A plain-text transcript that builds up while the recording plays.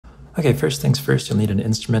Okay, first things first, you'll need an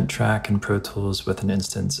instrument track in Pro Tools with an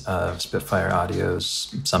instance of Spitfire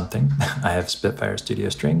Audio's something. I have Spitfire Studio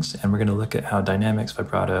Strings, and we're going to look at how dynamics,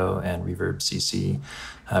 vibrato, and reverb CC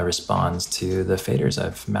responds to the faders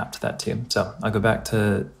I've mapped that to. So I'll go back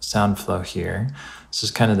to Soundflow here. This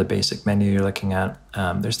is kind of the basic menu you're looking at.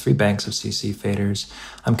 There's 3 banks of CC faders.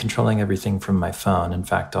 I'm controlling everything from my phone. In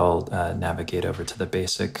fact, I'll navigate over to the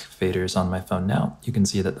basic faders on my phone now. You can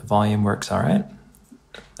see that the volume works all right.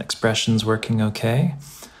 Expression's working okay.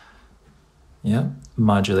 Yeah,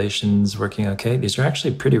 modulation's working okay. These are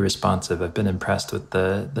actually pretty responsive. I've been impressed with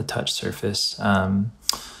the touch surface.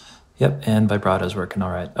 Yep, and vibrato's working all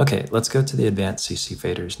right. Okay, let's go to the advanced CC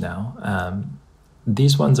faders now.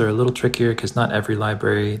 These ones are a little trickier because not every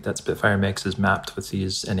library that Spitfire makes is mapped with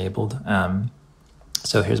these enabled.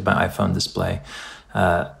 So here's my iPhone display.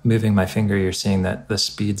 Moving my finger, you're seeing that the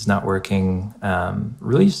speed's not working.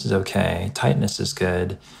 Release is okay. Tightness is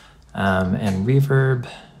good. And reverb,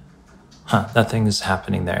 nothing is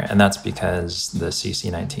happening there. And that's because the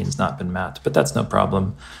CC19's not been mapped, but that's no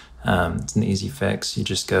problem. It's an easy fix. You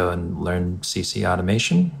just go and learn CC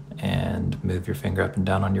automation and move your finger up and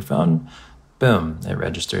down on your phone. Boom, it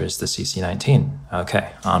registers the CC19.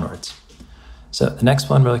 Okay, onwards. So the next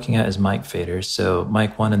one we're looking at is mic faders. So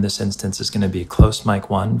mic 1 in this instance is going to be close mic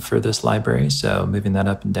 1 for this library. So moving that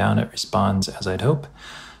up and down, it responds as I'd hope.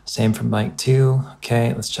 Same for mic 2.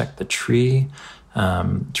 Okay, let's check the tree.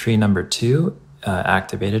 Tree number 2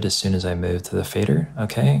 activated as soon as I move to the fader.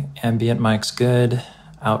 Okay, ambient mic's good.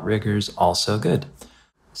 Outriggers also good.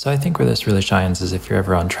 So I think where this really shines is if you're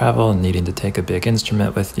ever on travel and needing to take a big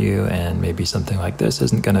instrument with you and maybe something like this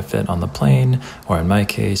isn't going to fit on the plane, or in my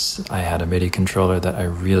case, I had a MIDI controller that I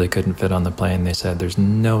really couldn't fit on the plane. They said, there's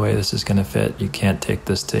no way this is going to fit. You can't take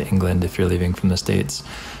this to England if you're leaving from the States.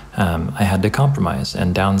 I had to compromise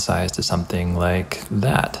and downsize to something like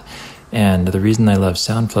that. And the reason I love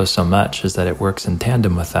Soundflow so much is that it works in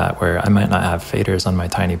tandem with that, where I might not have faders on my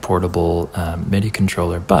tiny portable MIDI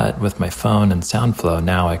controller, but with my phone and Soundflow,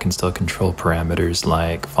 now I can still control parameters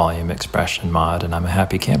like volume, expression, mod, and I'm a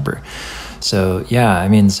happy camper. So yeah, I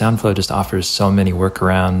mean, Soundflow just offers so many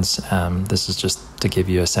workarounds. This is just to give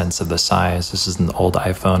you a sense of the size. This is an old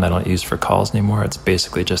iPhone I don't use for calls anymore. It's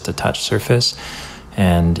basically just a touch surface.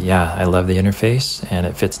 And yeah, I love the interface, and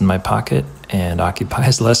it fits in my pocket and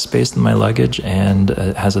occupies less space than my luggage, and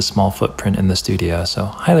it has a small footprint in the studio. So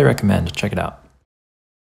highly recommend. Check it out.